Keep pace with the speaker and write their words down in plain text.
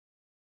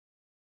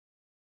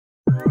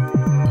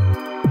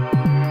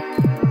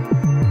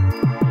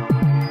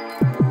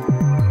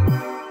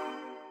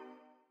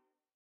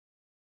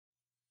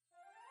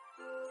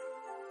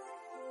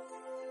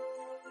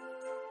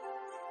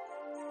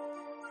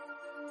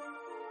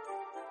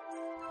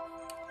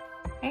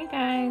Hey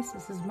guys,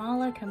 this is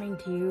Mala coming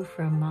to you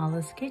from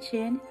Mala's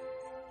Kitchen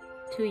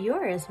to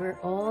yours, where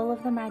all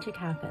of the magic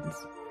happens.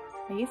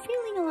 Are you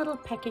feeling a little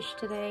peckish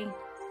today?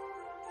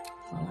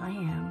 Well, I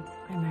am.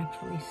 I'm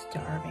actually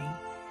starving.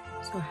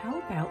 So how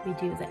about we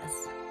do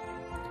this?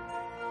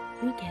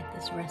 We get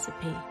this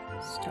recipe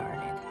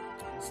started.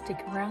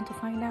 Stick around to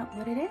find out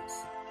what it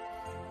is.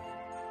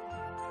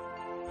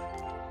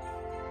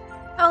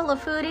 Hola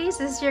foodies,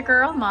 this is your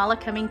girl Mala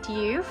coming to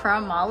you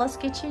from Mala's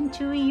Kitchen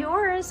to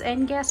yours.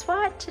 And guess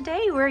what?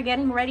 Today we're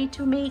getting ready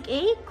to make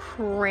a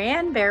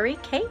cranberry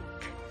cake.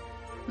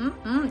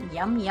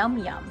 Yum, yum,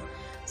 yum.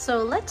 So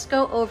let's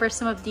go over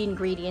some of the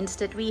ingredients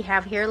that we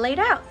have here laid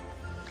out.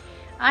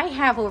 I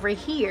have over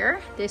here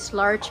this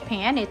large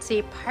pan. It's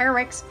a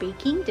Pyrex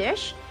baking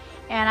dish,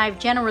 and I've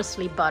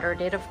generously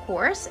buttered it, of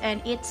course,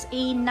 and it's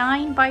a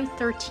 9 by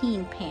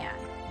 13 pan.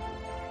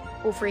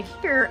 Over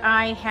here,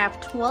 I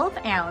have 12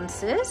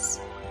 ounces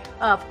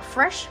of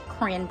fresh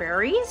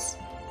cranberries,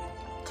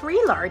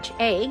 3 large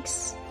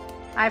eggs.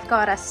 I've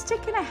got a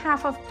stick and a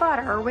half of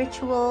butter,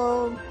 which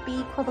will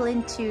be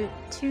equivalent to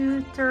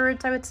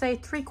 2/3, I would say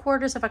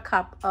 3/4 of a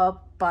cup of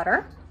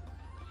butter.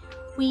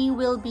 We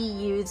will be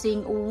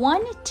using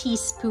 1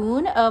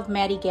 teaspoon of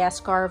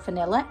Madagascar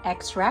vanilla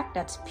extract.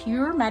 That's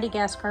pure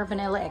Madagascar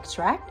vanilla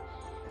extract.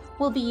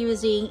 We'll be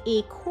using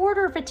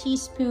 1/4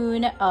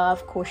 teaspoon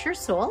of kosher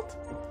salt,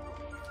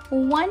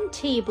 1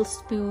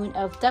 tablespoon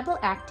of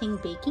double-acting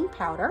baking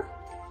powder,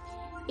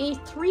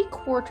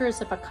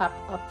 3/4 of a cup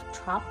of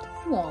chopped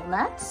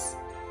walnuts,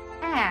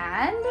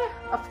 and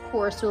of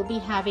course we'll be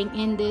having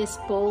in this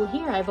bowl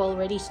here, I've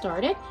already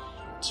started,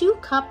 2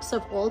 cups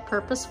of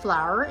all-purpose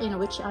flour in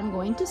which I'm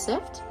going to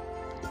sift.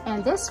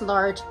 And this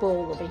large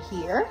bowl over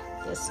here,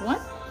 this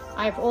one,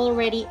 I've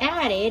already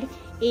added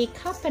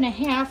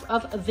 1.5 cups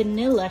of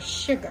vanilla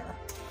sugar.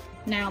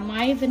 Now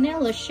my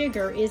vanilla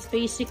sugar is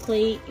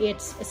basically,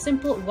 it's a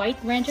simple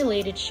white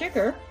granulated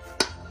sugar.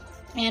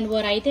 And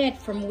what I did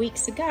from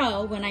weeks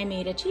ago when I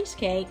made a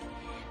cheesecake,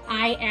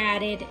 I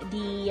added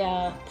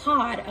the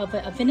pod of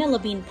a vanilla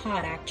bean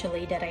pod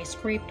actually that I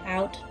scraped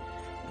out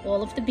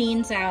all of the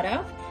beans out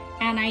of.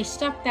 And I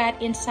stuck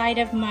that inside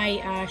of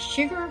my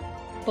sugar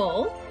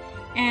bowl,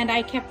 and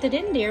I kept it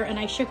in there and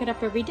I shook it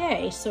up every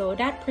day. So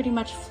that pretty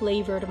much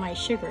flavored my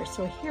sugar.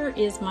 So here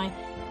is my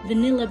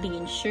vanilla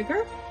bean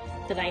sugar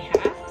that I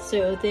have.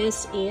 So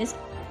this is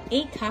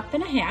 1.5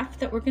 cups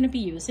that we're going to be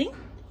using.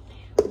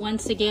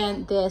 Once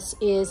again, this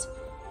is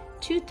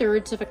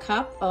 2/3 of a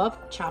cup of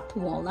chopped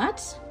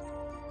walnuts,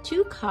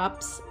 2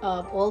 cups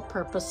of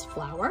all-purpose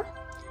flour,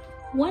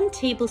 1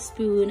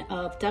 tablespoon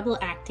of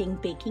double-acting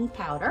baking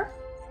powder,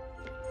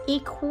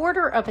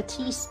 1/4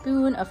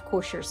 teaspoon of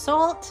kosher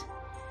salt,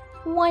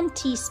 1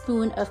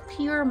 teaspoon of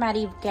pure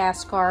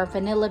Madagascar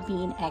vanilla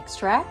bean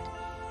extract,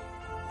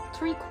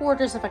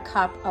 3/4 of a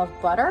cup of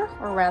butter,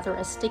 or rather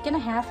 1.5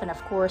 sticks, and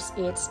of course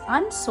it's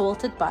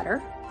unsalted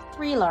butter,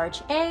 3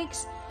 large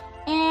eggs,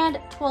 and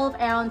 12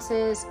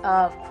 ounces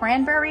of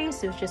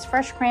cranberries. It was just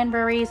fresh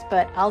cranberries,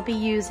 but I'll be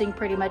using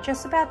pretty much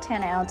just about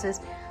 10 ounces.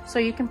 So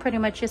you can pretty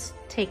much just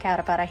take out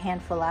about a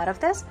handful out of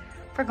this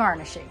for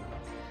garnishing.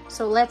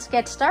 So let's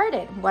get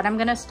started. What I'm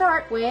gonna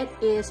start with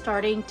is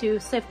starting to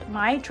sift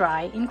my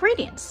dry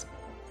ingredients.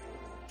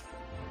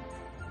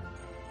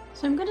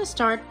 So I'm gonna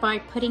start by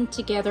putting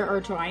together our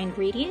dry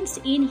ingredients.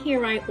 In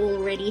here I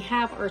already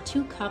have our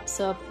 2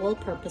 cups of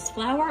all-purpose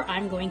flour.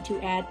 I'm going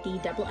to add the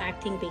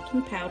double-acting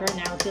baking powder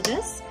now to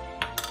this.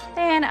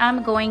 Then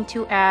I'm going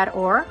to add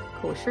our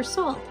kosher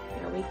salt.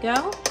 There we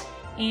go.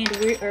 And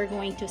we are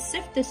going to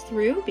sift this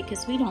through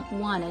because we don't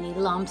want any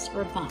lumps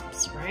or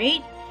bumps,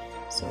 right?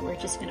 So we're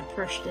just gonna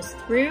push this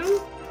through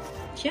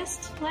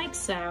just like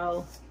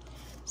so.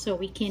 So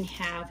we can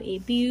have a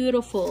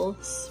beautiful,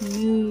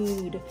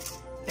 smooth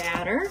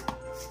batter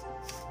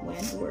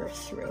when we're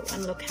through.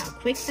 And look how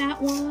quick that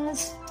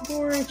was.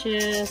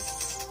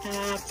 Gorgeous,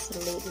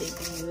 absolutely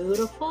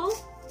beautiful.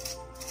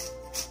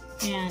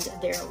 And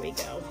there we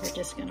go. We're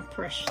just gonna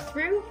push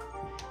through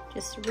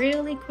just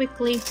really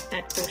quickly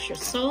that kosher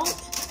salt.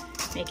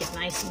 Make it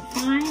nice and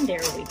fine.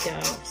 There we go.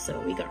 So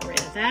we got rid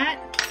of that.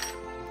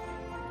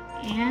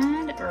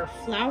 And our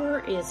flour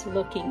is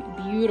looking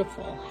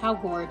beautiful. How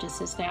gorgeous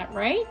is that,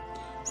 right?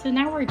 So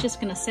now we're just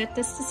gonna set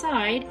this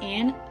aside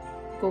and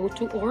go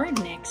to our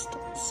next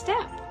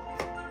step.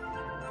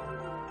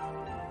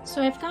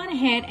 So I've gone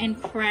ahead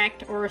and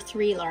cracked our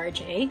 3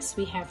 large eggs.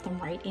 We have them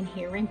right in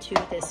here into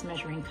this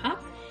measuring cup.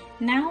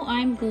 Now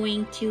I'm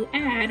going to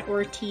add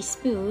our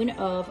teaspoon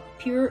of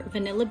pure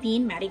vanilla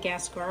bean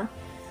Madagascar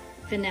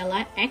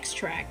vanilla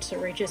extract. So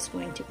we're just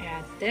going to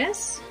add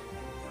this.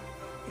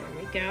 There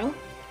we go.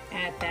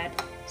 Add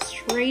that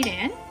straight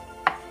in.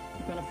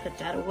 I'm gonna put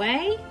that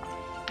away.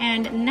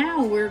 And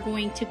now we're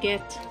going to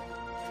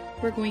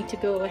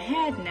go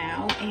ahead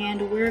now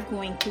and we're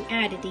going to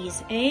add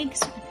these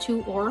eggs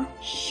to our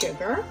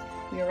sugar.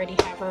 We already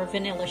have our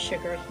vanilla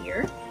sugar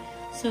here.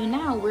 So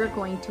now we're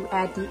going to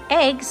add the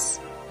eggs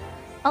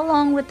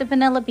along with the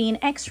vanilla bean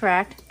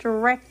extract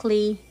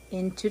directly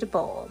into the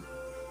bowl.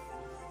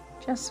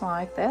 Just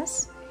like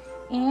this.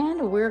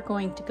 and we're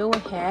going to go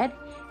ahead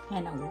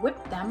and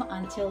whip them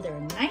until they're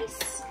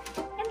nice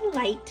and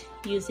light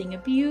using a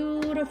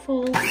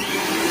beautiful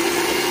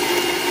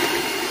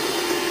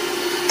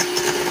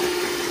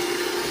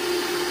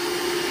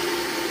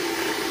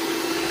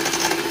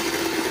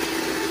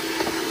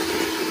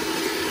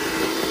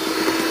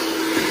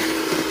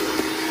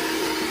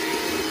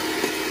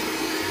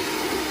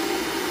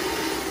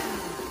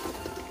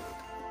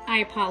I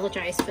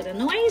apologize for the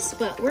noise,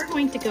 but we're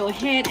going to go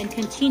ahead and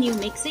continue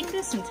mixing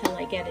this until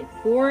I get a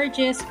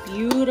gorgeous,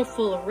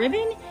 beautiful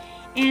ribbon.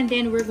 And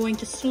then we're going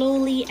to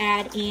slowly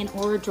add in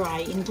our dry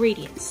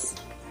ingredients.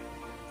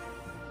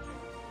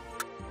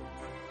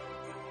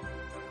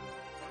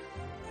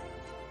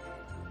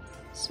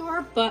 So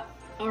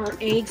our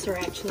eggs are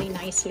actually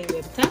nicely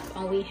whipped up,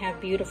 and we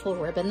have beautiful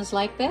ribbons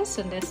like this,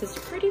 and this is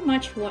pretty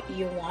much what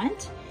you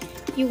want.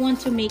 You want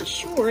to make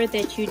sure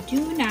that you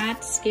do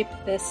not skip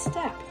this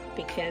step,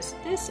 because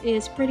this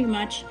is pretty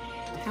much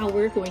how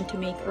we're going to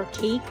make our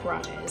cake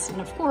rise. And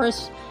of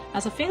course,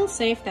 as a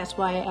fail-safe, that's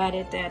why I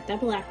added that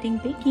double-acting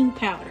baking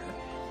powder.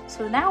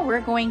 So now we're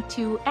going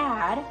to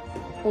add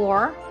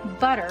our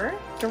butter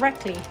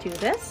directly to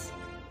this.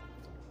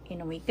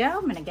 In we go.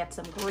 I'm gonna get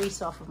some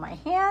grease off of my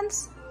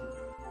hands.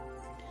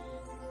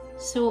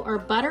 So our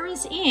butter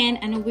is in,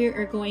 and we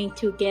are going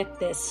to get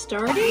this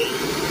started.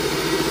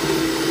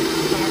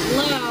 Start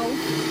low.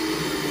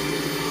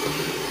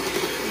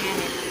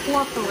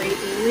 Incorporate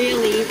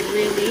really,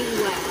 really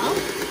well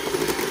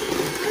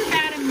for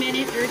about a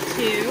minute or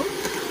two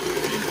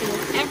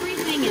until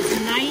everything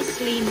is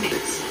nicely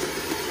mixed.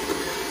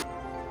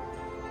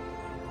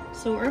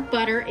 So our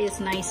butter is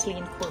nicely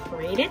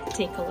incorporated.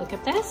 Take a look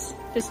at this.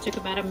 This took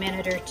about a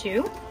minute or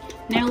two.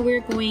 Now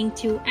we're going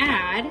to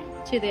add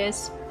to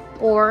this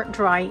our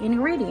dry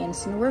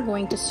ingredients, and we're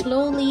going to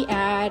slowly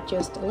add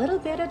just a little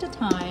bit at a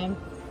time.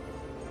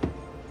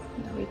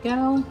 There we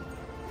go.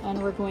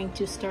 And we're going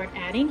to start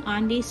adding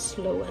on the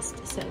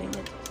slowest setting.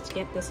 Let's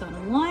get this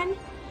on 1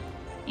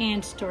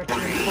 and start to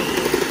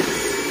incorporate.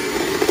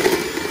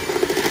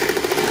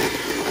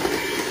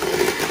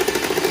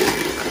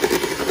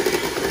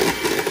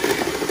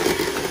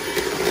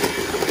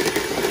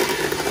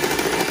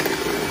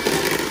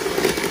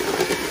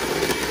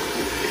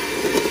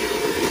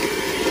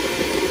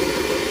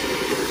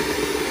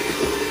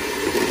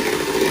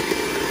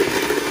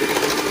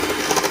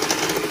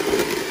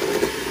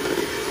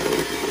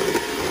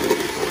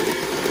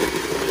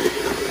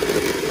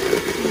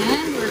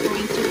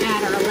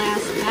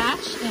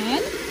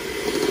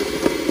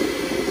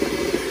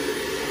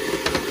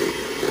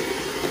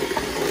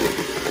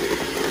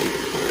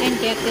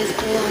 Get this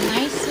all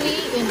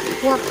nicely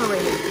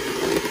incorporated.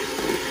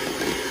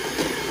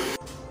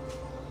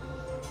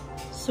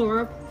 So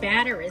our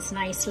batter is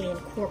nicely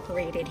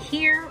incorporated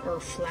here. Our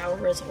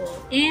flour is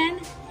all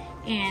in,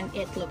 and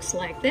it looks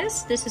like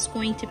this. This is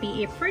going to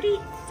be a pretty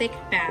thick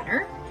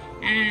batter,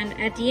 and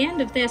at the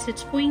end of this,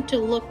 it's going to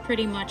look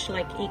pretty much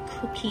like a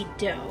cookie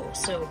dough.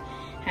 So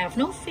have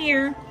no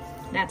fear,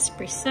 that's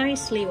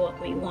precisely what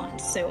we want.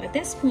 So at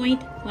this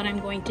point, what I'm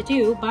going to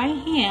do by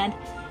hand,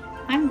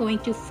 I'm going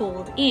to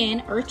fold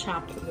in our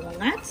chopped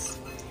walnuts.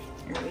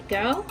 There we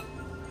go.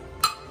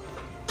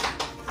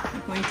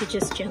 I'm going to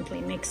just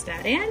gently mix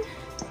that in.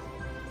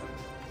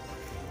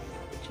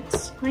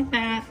 Just like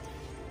that.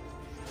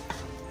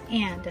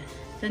 And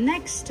the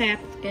next step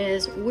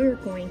is we're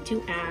going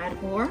to add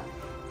our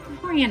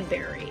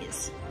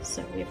cranberries.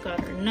 So we've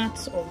got our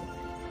nuts all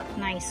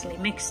nicely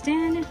mixed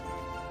in.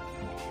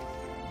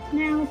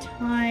 Now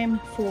time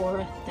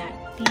for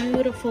that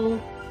beautiful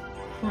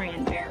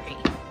cranberry.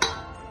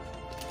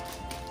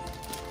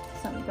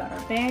 So we've got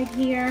our bag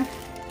here.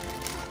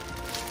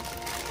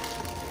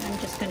 I'm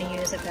just going to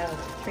use about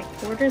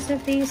 3/4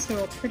 of these,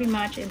 so pretty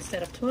much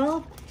instead of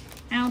 12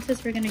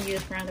 ounces, we're going to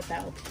use around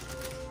about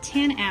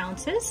 10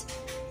 ounces,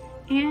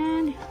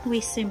 and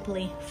we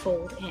simply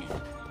fold in.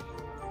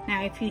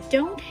 Now, if you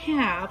don't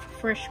have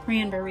fresh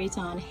cranberries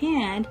on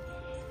hand,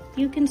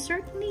 you can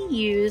certainly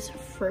use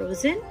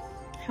frozen.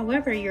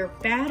 However, your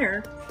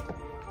batter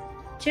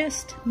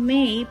just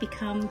may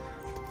become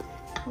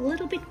a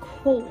little bit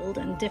cold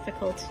and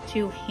difficult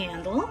to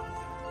handle.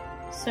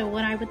 So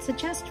what I would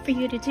suggest for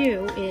you to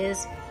do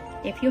is,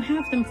 if you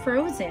have them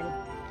frozen,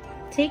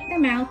 take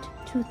them out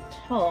to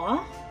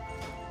thaw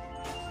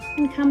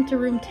and come to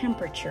room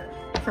temperature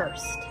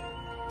first.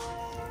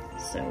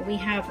 So we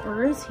have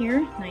ours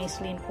here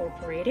nicely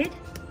incorporated.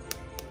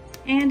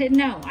 And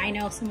no, I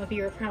know some of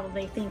you are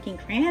probably thinking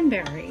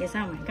cranberries,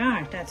 oh my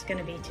gosh, that's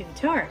gonna be too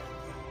tart.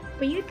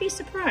 But you'd be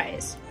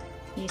surprised.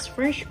 These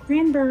fresh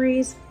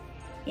cranberries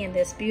in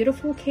this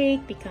beautiful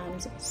cake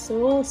becomes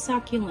so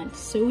succulent,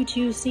 so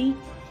juicy,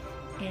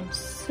 and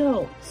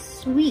so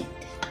sweet.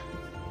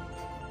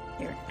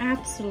 They're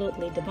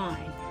absolutely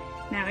divine.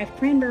 Now, if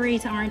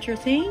cranberries aren't your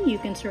thing, you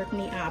can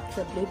certainly opt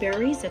for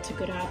blueberries. That's a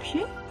good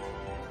option.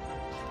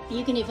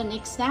 You can even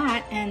mix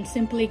that and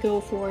simply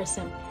go for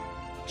some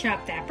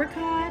chopped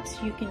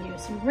apricots. You can do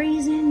some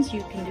raisins.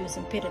 You can do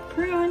some pitted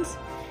prunes.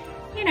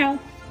 You know,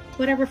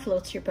 whatever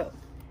floats your boat.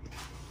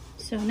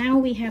 So now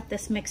we have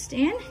this mixed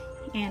in,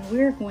 and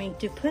we're going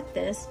to put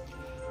this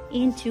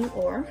into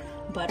our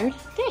buttered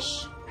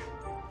dish.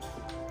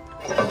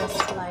 I'm gonna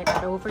slide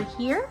it over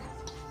here.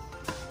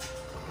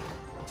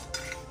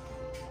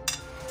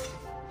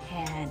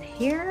 And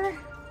here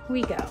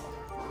we go.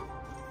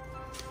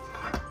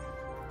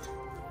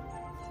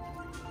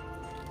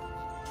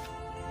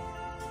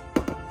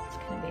 It's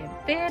gonna be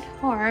a bit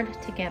hard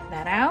to get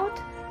that out,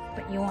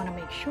 but you wanna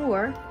make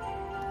sure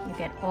you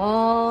get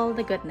all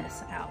the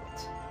goodness out.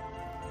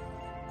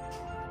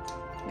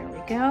 There we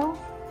go.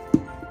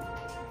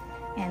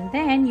 And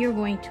then you're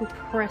going to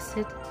press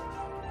it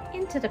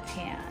into the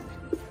pan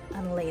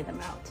and lay them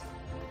out.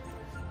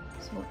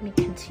 So let me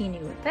continue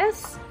with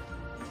this.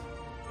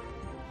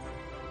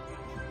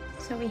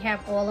 So we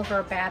have all of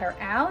our batter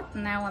out.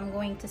 Now I'm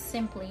going to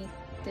simply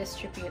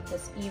distribute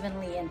this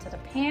evenly into the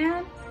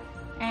pan,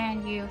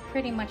 and you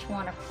pretty much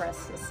want to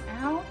press this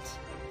out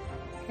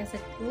because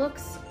it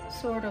looks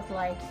sort of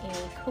like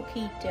a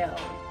cookie dough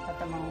at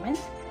the moment,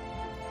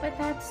 but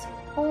that's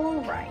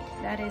all right.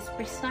 That is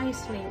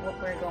precisely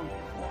what we're going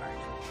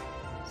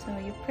for. So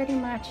you pretty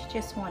much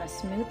just want to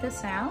smooth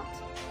this out,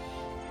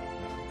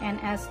 and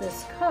as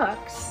this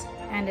cooks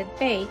and it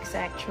bakes,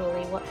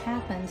 actually what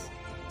happens,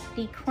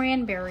 the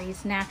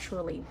cranberries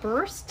naturally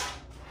burst,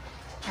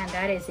 and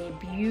that is a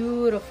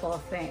beautiful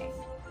thing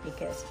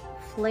because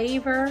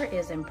flavor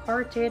is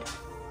imparted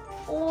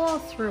all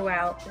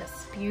throughout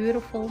this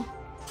beautiful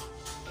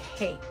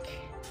cake.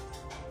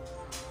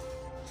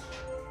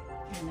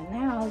 And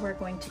now we're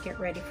going to get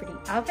ready for the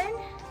oven.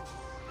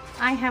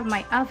 I have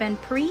my oven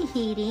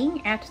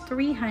preheating at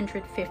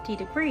 350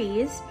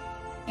 degrees,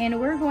 and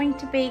we're going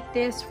to bake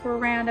this for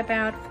around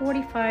about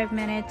 45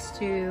 minutes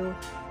to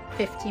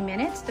 50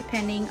 minutes,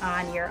 depending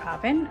on your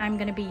oven. I'm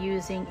going to be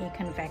using a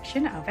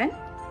convection oven.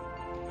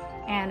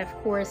 And of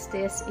course,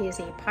 this is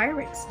a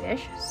Pyrex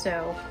dish,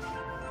 so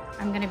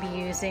I'm going to be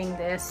using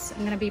this.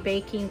 I'm going to be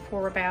baking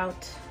for around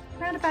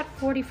about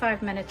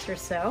 45 minutes or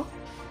so.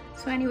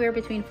 So anywhere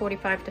between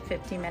 45 to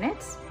 50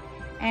 minutes.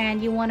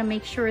 And you want to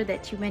make sure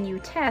that when you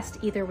test,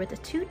 either with a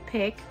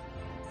toothpick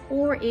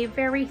or a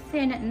very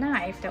thin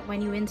knife, that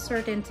when you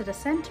insert into the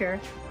center,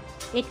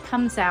 it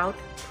comes out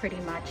pretty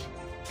much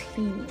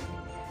clean.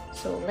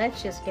 So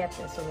let's just get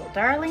this little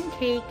darling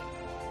cake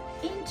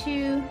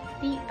into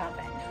the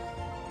oven.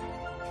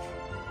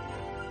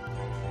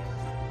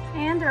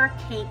 And our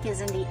cake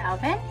is in the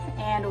oven,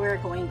 and we're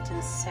going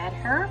to set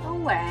her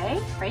away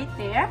right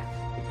there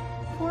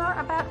for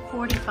about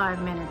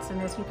 45 minutes. And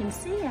as you can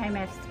see, I'm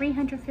at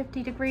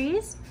 350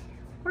 degrees.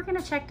 We're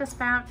going to check this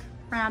back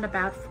around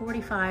about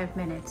 45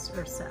 minutes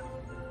or so.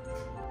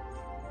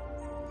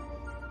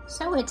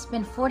 So it's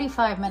been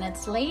 45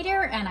 minutes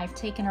later, and I've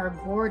taken our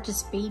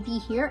gorgeous baby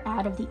here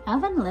out of the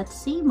oven. Let's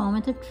see,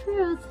 moment of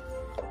truth.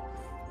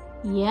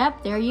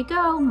 Yep, there you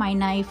go. My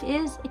knife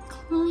is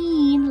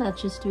clean.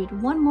 Let's just do it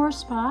one more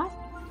spot.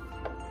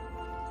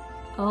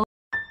 Oh.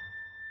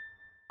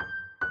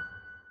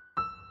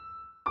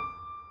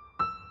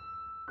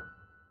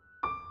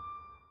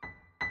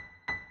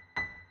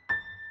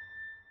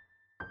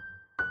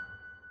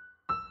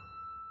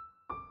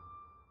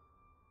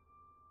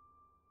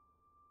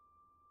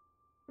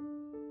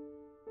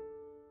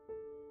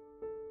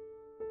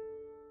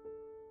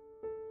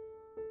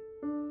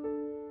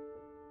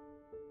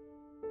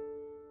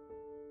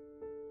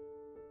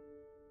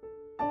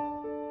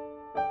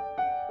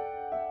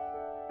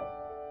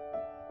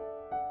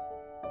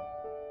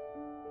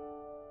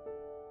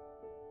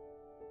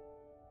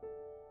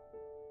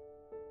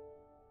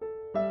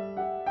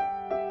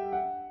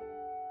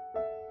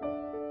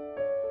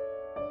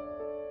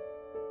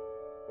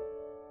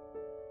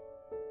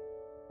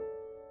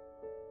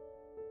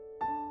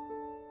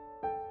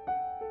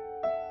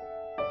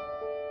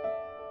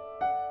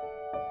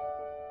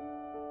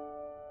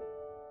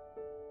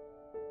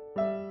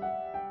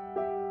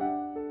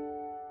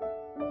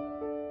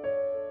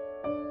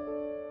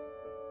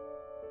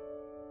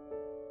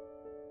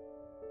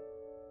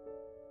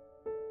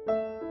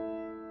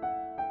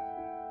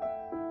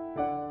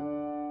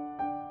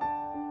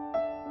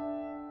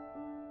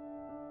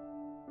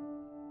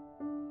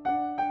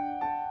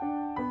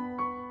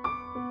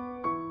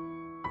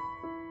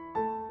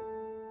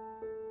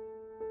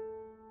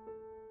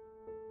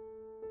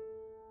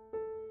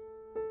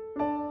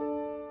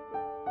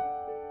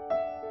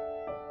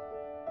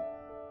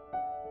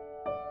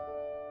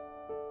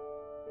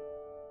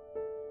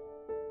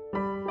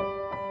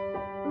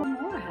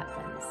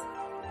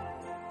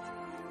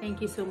 Thank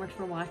you so much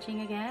for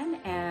watching again,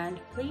 and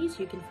please,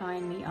 you can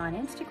find me on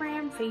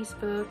Instagram,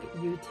 Facebook,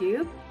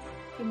 YouTube.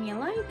 Give me a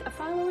like, a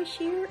follow, a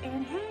share,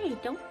 and hey,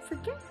 don't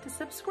forget to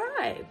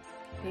subscribe.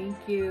 Thank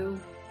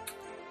you.